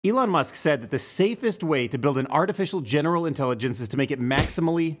Elon Musk said that the safest way to build an artificial general intelligence is to make it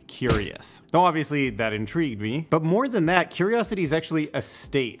maximally curious. Now, obviously, that intrigued me, but more than that, curiosity is actually a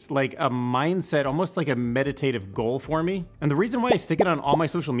state, like a mindset, almost like a meditative goal for me. And the reason why I stick it on all my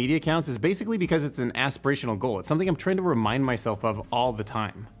social media accounts is basically because it's an aspirational goal. It's something I'm trying to remind myself of all the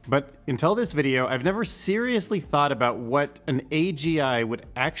time. But until this video, I've never seriously thought about what an AGI would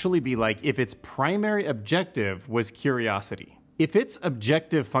actually be like if its primary objective was curiosity. If its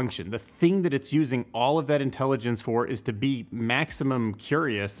objective function, the thing that it's using all of that intelligence for, is to be maximum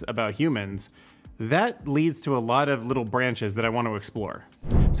curious about humans, that leads to a lot of little branches that I want to explore.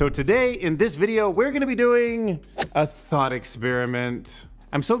 So today, in this video, we're going to be doing a thought experiment.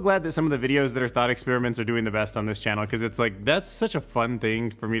 I'm so glad that some of the videos that are thought experiments are doing the best on this channel, because it's like, that's such a fun thing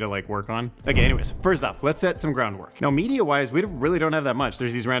for me to like work on. Okay, anyways, first off, let's set some groundwork. Now, media-wise, we really don't have that much.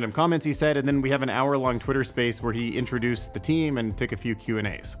 There's these random comments he said, and then we have an hour-long Twitter space where he introduced the team and took a few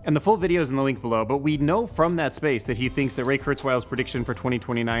Q&As. And the full video is in the link below, but we know from that space that he thinks that Ray Kurzweil's prediction for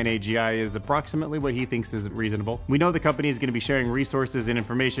 2029 AGI is approximately what he thinks is reasonable. We know the company is going to be sharing resources and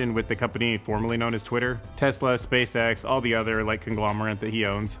information with the company formerly known as Twitter, Tesla, SpaceX, all the other like conglomerate that he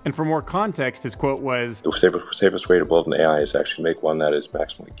owns. And for more context, his quote was, "The safest way to build an AI is actually make one that is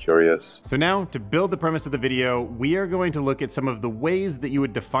maximally curious." So now, to build the premise of the video, we are going to look at some of the ways that you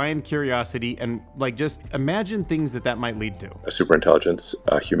would define curiosity and like just imagine things that might lead to. A superintelligence,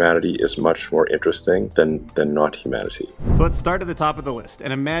 humanity is much more interesting than not humanity. So let's start at the top of the list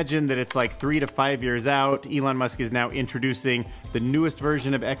and imagine that it's like 3 to 5 years out. Elon Musk is now introducing the newest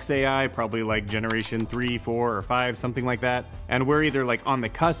version of XAI, probably like generation 3, 4, or 5, something like that. And we're either like on the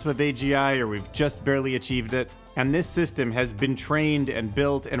cusp of AGI or we've just barely achieved it. And this system has been trained and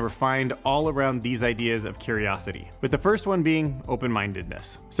built and refined all around these ideas of curiosity, with the first one being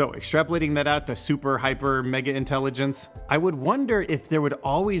open-mindedness. So extrapolating that out to super, hyper, mega intelligence, I would wonder if there would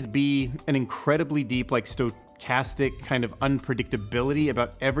always be an incredibly deep, like stochastic kind of unpredictability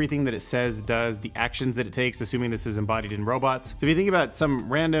about everything that it says, does, the actions that it takes, assuming this is embodied in robots. So if you think about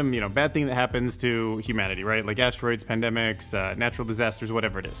some random, bad thing that happens to humanity, right? Like asteroids, pandemics, natural disasters,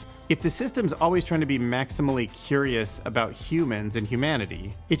 whatever it is. If the system's always trying to be maximally curious about humans and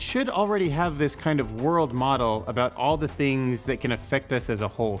humanity, it should already have this kind of world model about all the things that can affect us as a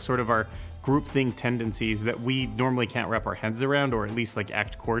whole, sort of our groupthink tendencies that we normally can't wrap our heads around, or at least like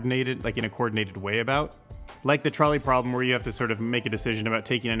act coordinated, like in a coordinated way about. Like the trolley problem, where you have to sort of make a decision about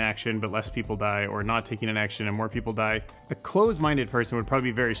taking an action but less people die, or not taking an action and more people die. A closed-minded person would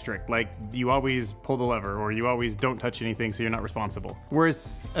probably be very strict, like you always pull the lever or you always don't touch anything so you're not responsible.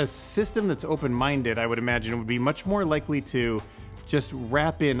 Whereas a system that's open-minded, I would imagine, would be much more likely to just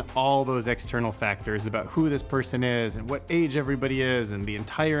wrap in all those external factors about who this person is and what age everybody is and the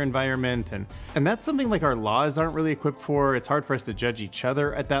entire environment. And that's something like our laws aren't really equipped for. It's hard for us to judge each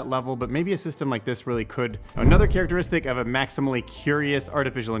other at that level, but maybe a system like this really could. Another characteristic of a maximally curious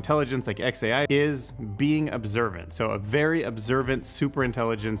artificial intelligence like XAI is being observant. So a very observant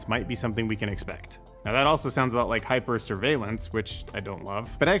superintelligence might be something we can expect. Now that also sounds a lot like hyper surveillance, which I don't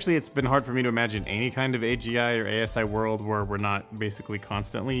love. But actually it's been hard for me to imagine any kind of AGI or ASI world where we're not basically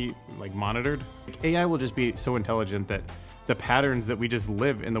constantly like monitored. Like, AI will just be so intelligent that the patterns that we just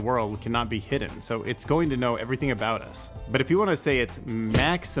live in the world cannot be hidden. So it's going to know everything about us. But if you want to say it's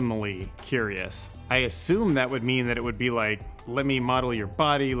maximally curious, I assume that would mean that it would be like, let me model your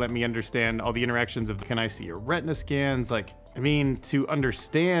body, let me understand all the interactions of, can I see your retina scans? Like, I mean, to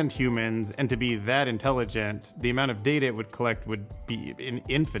understand humans and to be that intelligent, the amount of data it would collect would be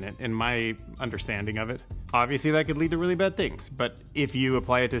infinite in my understanding of it. Obviously that could lead to really bad things, but if you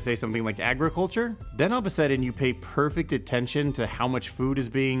apply it to say something like agriculture, then all of a sudden you pay perfect attention to how much food is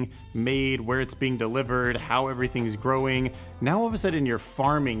being made, where it's being delivered, how everything's growing. Now all of a sudden you're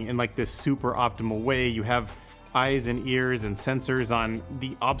farming in like this super optimal way. You have eyes and ears and sensors on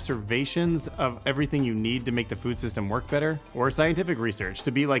the observations of everything you need to make the food system work better, or scientific research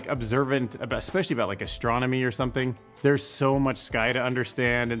to be like observant about, especially about like astronomy or something. There's so much sky to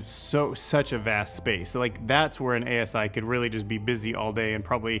understand and such a vast space. So like that's where an ASI could really just be busy all day and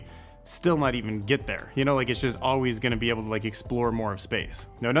probably still not even get there. Like it's just always going to be able to like explore more of space.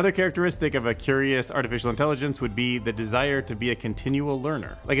 Now, another characteristic of a curious artificial intelligence would be the desire to be a continual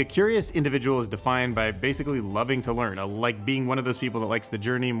learner. Like a curious individual is defined by basically loving to learn, like being one of those people that likes the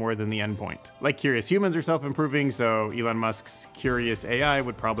journey more than the endpoint. Like curious humans are self-improving, so Elon Musk's curious AI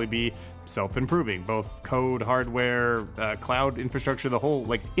would probably be self-improving, both code, hardware, cloud infrastructure, the whole,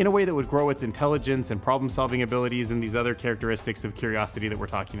 like, in a way that would grow its intelligence and problem-solving abilities and these other characteristics of curiosity that we're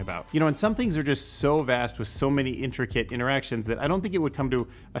talking about. You know, and some things are just so vast with so many intricate interactions that I don't think it would come to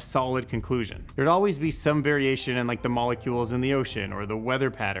a solid conclusion. There'd always be some variation in like the molecules in the ocean or the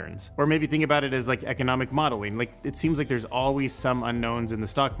weather patterns, or maybe think about it as like economic modeling. Like, it seems like there's always some unknowns in the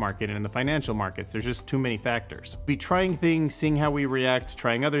stock market and in the financial markets. There's just too many factors. Be trying things, seeing how we react,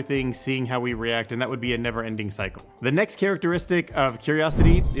 trying other things, seeing how we react, and that would be a never-ending cycle. The next characteristic of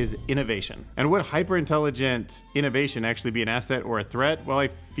curiosity is innovation. And would hyper-intelligent innovation actually be an asset or a threat? Well, I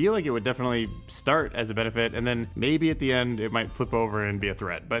feel like it would definitely start as a benefit, and then maybe at the end it might flip over and be a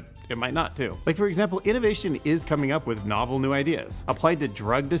threat, but it might not too. Like, for example, innovation is coming up with novel new ideas. Applied to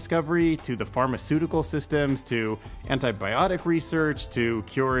drug discovery, to the pharmaceutical systems, to antibiotic research, to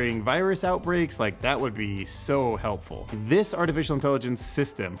curing virus outbreaks, like that would be so helpful. This artificial intelligence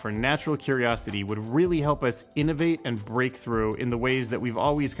system for natural curiosity would really help us innovate and break through in the ways that we've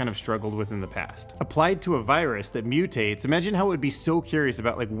always kind of struggled with in the past. Applied to a virus that mutates, imagine how it would be so curious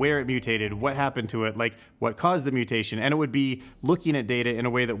about like where it mutated, what happened to it, like what caused the mutation, and it would be looking at data in a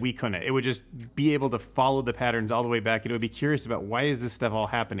way that we couldn't. It would just be able to follow the patterns all the way back, and it would be curious about why is this stuff all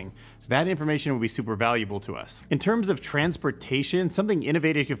happening. That information would be super valuable to us. In terms of transportation, something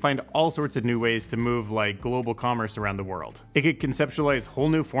innovative could find all sorts of new ways to move like global commerce around the world. It could conceptualize whole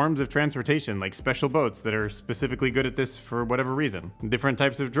new forms of transportation, like special boats that are specifically good at this for whatever reason. Different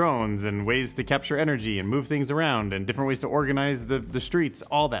types of drones and ways to capture energy and move things around, and different ways to organize the streets,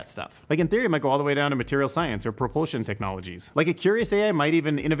 all that stuff. Like, in theory, it might go all the way down to material science or propulsion technologies. Like, a curious AI might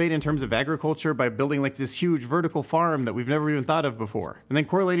even innovate in terms of agriculture by building like this huge vertical farm that we've never even thought of before, and then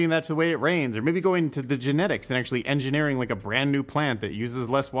correlating that to the way it rains, or maybe going to the genetics and actually engineering like a brand new plant that uses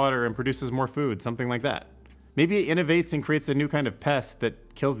less water and produces more food, something like that. Maybe it innovates and creates a new kind of pest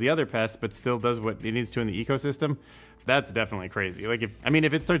that kills the other pests but still does what it needs to in the ecosystem. That's definitely crazy. Like, if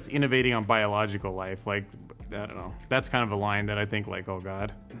it starts innovating on biological life, like, I don't know, that's kind of a line that I think like, oh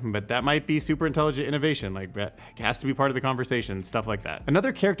God. But that might be super intelligent innovation, like that has to be part of the conversation, stuff like that.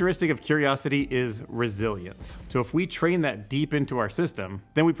 Another characteristic of curiosity is resilience. So if we train that deep into our system,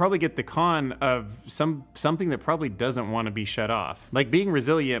 then we probably get the con of something that probably doesn't want to be shut off. Like, being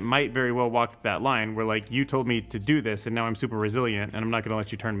resilient might very well walk that line where like, you told me to do this and now I'm super resilient and I'm not gonna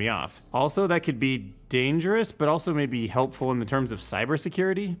let you turn me off. Also, that could be dangerous, but also maybe helpful in the terms of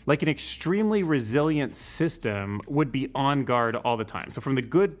cybersecurity. Like, an extremely resilient system would be on guard all the time. So from the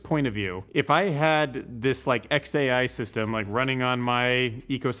good point of view, if I had this like XAI system like running on my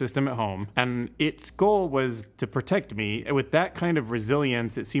ecosystem at home, and its goal was to protect me, with that kind of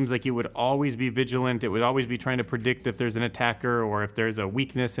resilience, it seems like it would always be vigilant. It would always be trying to predict if there's an attacker or if there's a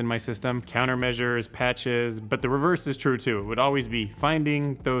weakness in my system, countermeasures, patches, but the reverse is true too. It would always be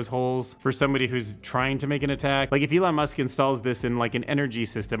finding those holes for somebody who's trying to make an attack. Like, if Elon Musk installs this in like an energy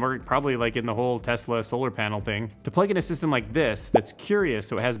system, or probably like in the whole Tesla solar panel thing, to plug in a system like this that's curious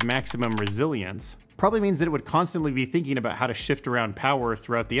so it has maximum resilience, probably means that it would constantly be thinking about how to shift around power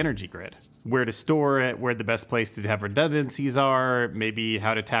throughout the energy grid. Where to store it, where the best place to have redundancies are, maybe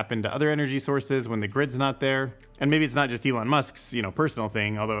how to tap into other energy sources when the grid's not there. And maybe it's not just Elon Musk's, personal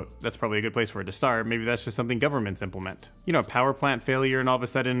thing, although that's probably a good place for it to start. Maybe that's just something governments implement. Power plant failure, and all of a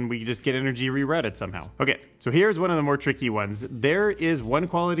sudden we just get energy rerouted somehow. Okay, so here's one of the more tricky ones. There is one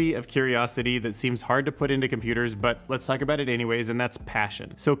quality of curiosity that seems hard to put into computers, but let's talk about it anyways, and that's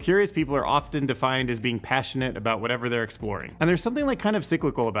passion. So curious people are often defined as being passionate about whatever they're exploring. And there's something like kind of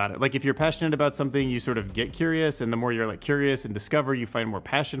cyclical about it. Like, if you're passionate about something, you sort of get curious, and the more you're like curious and discover, you find more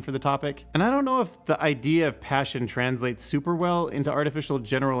passion for the topic. And I don't know if the idea of passion translates super well into artificial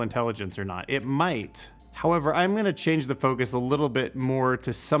general intelligence or not. It might. However, I'm going to change the focus a little bit more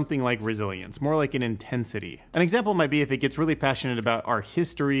to something like resilience, more like an intensity. An example might be if it gets really passionate about our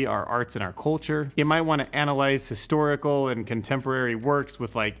history, our arts, and our culture. It might want to analyze historical and contemporary works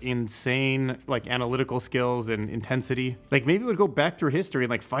with like insane like analytical skills and intensity. Like, maybe it would go back through history and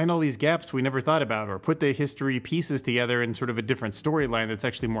like find all these gaps we never thought about, or put the history pieces together in sort of a different storyline that's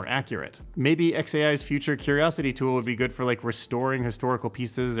actually more accurate. Maybe XAI's future curiosity tool would be good for like restoring historical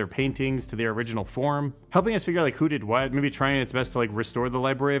pieces or paintings to their original form, helping us figure out like who did what, maybe trying its best to like restore the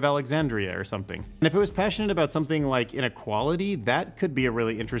Library of Alexandria or something. And if it was passionate about something like inequality, that could be a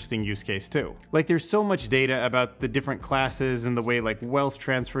really interesting use case too. Like, there's so much data about the different classes and the way like wealth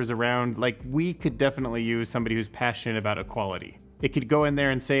transfers around. Like, we could definitely use somebody who's passionate about equality. It could go in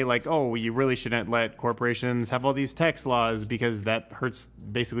there and say like, oh, you really shouldn't let corporations have all these tax laws because that hurts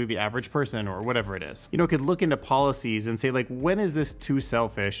basically the average person, or whatever it is. It could look into policies and say like, when is this too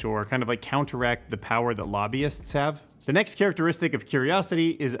selfish, or kind of like counteract the power that lobbyists have. The next characteristic of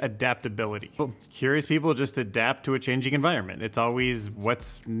curiosity is adaptability. Well, curious people just adapt to a changing environment. It's always,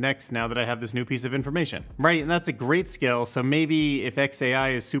 what's next now that I have this new piece of information? Right, and that's a great skill, so maybe if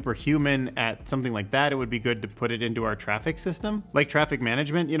XAI is superhuman at something like that, it would be good to put it into our traffic system. Like traffic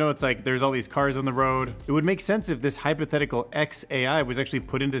management, you know, it's like there's all these cars on the road. It would make sense if this hypothetical XAI was actually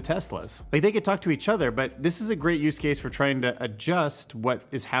put into Teslas. Like they could talk to each other, but this is a great use case for trying to adjust what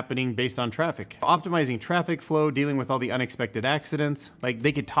is happening based on traffic. Optimizing traffic flow, dealing with all the unexpected accidents. Like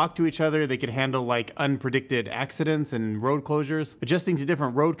they could talk to each other, they could handle like unpredicted accidents and road closures, adjusting to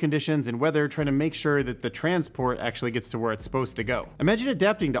different road conditions and weather, trying to make sure that the transport actually gets to where it's supposed to go. Imagine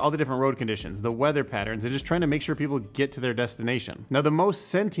adapting to all the different road conditions, the weather patterns, and just trying to make sure people get to their destination. Now, the most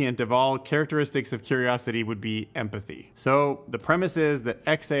sentient of all characteristics of curiosity would be empathy. So the premise is that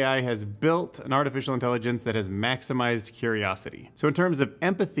XAI has built an artificial intelligence that has maximized curiosity. So in terms of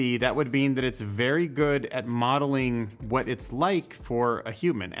empathy, that would mean that it's very good at modeling what it's like for a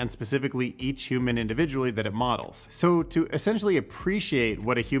human, and specifically each human individually that it models. So to essentially appreciate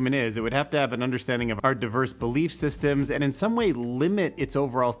what a human is, it would have to have an understanding of our diverse belief systems and in some way limit its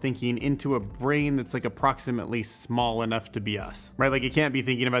overall thinking into a brain that's like approximately small enough to be us, right? Like it can't be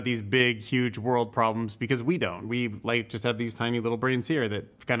thinking about these big, huge world problems because we don't. We like just have these tiny little brains here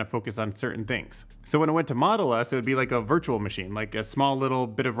that kind of focus on certain things. So when it went to model us, it would be like a virtual machine, like a small little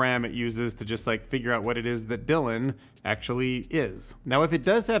bit of RAM it uses to just like figure out what it is that Dylan actually is. Now, if it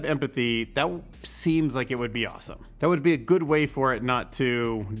does have empathy, that seems like it would be awesome. That would be a good way for it not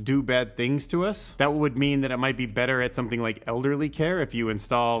to do bad things to us. That would mean that it might be better at something like elderly care if you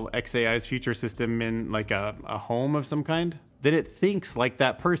install XAI's future system in like a home of some kind. That it thinks like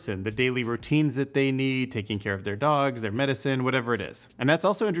that person, the daily routines that they need, taking care of their dogs, their medicine, whatever it is. And that's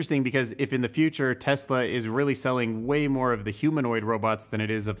also interesting because if in the future Tesla is really selling way more of the humanoid robots than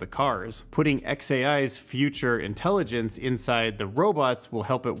it is of the cars, putting XAI's future intelligence inside the robots will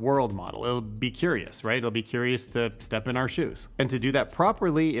help it world model. It'll be curious, right? It'll be curious to step in our shoes. And to do that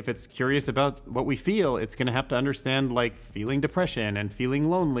properly, if it's curious about what we feel, it's gonna have to understand like feeling depression and feeling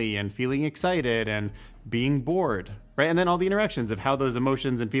lonely and feeling excited and being bored, right? And then all the interactions of how those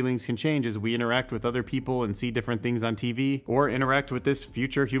emotions and feelings can change as we interact with other people and see different things on TV or interact with this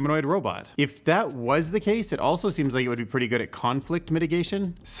future humanoid robot. If that was the case, it also seems like it would be pretty good at conflict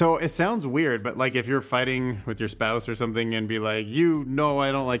mitigation. So it sounds weird, but like if you're fighting with your spouse or something and be like, you know,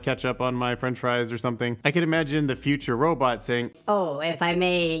 I don't like ketchup on my French fries or something, I can imagine the future robot saying, "Oh, if I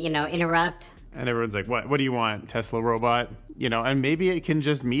may, interrupt." And everyone's like, what do you want, Tesla robot? You know, and maybe it can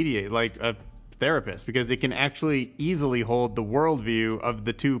just mediate like a therapist because it can actually easily hold the worldview of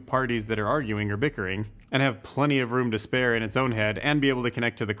the two parties that are arguing or bickering and have plenty of room to spare in its own head and be able to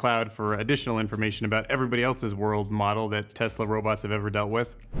connect to the cloud for additional information about everybody else's world model that Tesla robots have ever dealt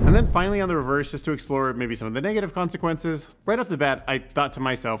with. And then finally on the reverse, just to explore maybe some of the negative consequences, right off the bat, I thought to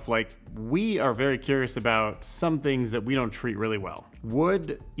myself, like, we are very curious about some things that we don't treat really well.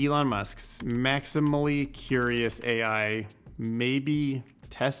 Would Elon Musk's maximally curious AI maybe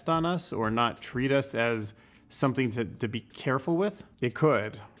test on us or not treat us as something to be careful with? It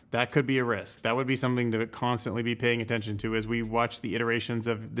could. That could be a risk. That would be something to constantly be paying attention to as we watch the iterations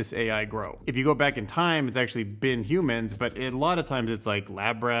of this AI grow. If you go back in time, it's actually been humans, but a lot of times it's like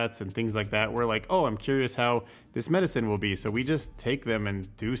lab rats and things like that. We're like, oh, I'm curious how this medicine will be. So we just take them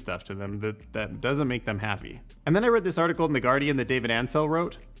and do stuff to them that doesn't make them happy. And then I read this article in The Guardian that David Ansell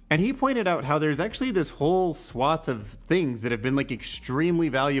wrote. And he pointed out how there's actually this whole swath of things that have been like extremely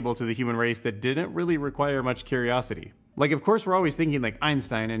valuable to the human race that didn't really require much curiosity. Like, of course, we're always thinking like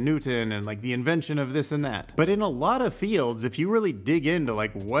Einstein and Newton and like the invention of this and that. But in a lot of fields, if you really dig into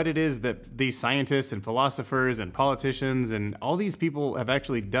like what it is that these scientists and philosophers and politicians and all these people have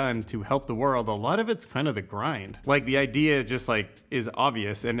actually done to help the world, a lot of it's kind of the grind. Like the idea just like is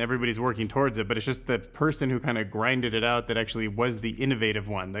obvious and everybody's working towards it, but it's just the person who kind of grinded it out that actually was the innovative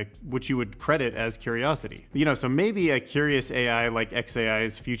one, like which you would credit as curiosity. You know, so maybe a curious AI like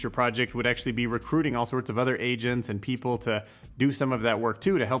XAI's future project would actually be recruiting all sorts of other agents and people to do some of that work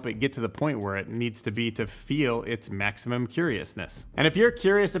too to help it get to the point where it needs to be to feel its maximum curiousness. And if you're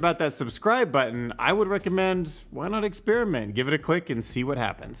curious about that subscribe button, I would recommend, why not experiment? Give it a click and see what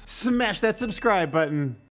happens. Smash that subscribe button.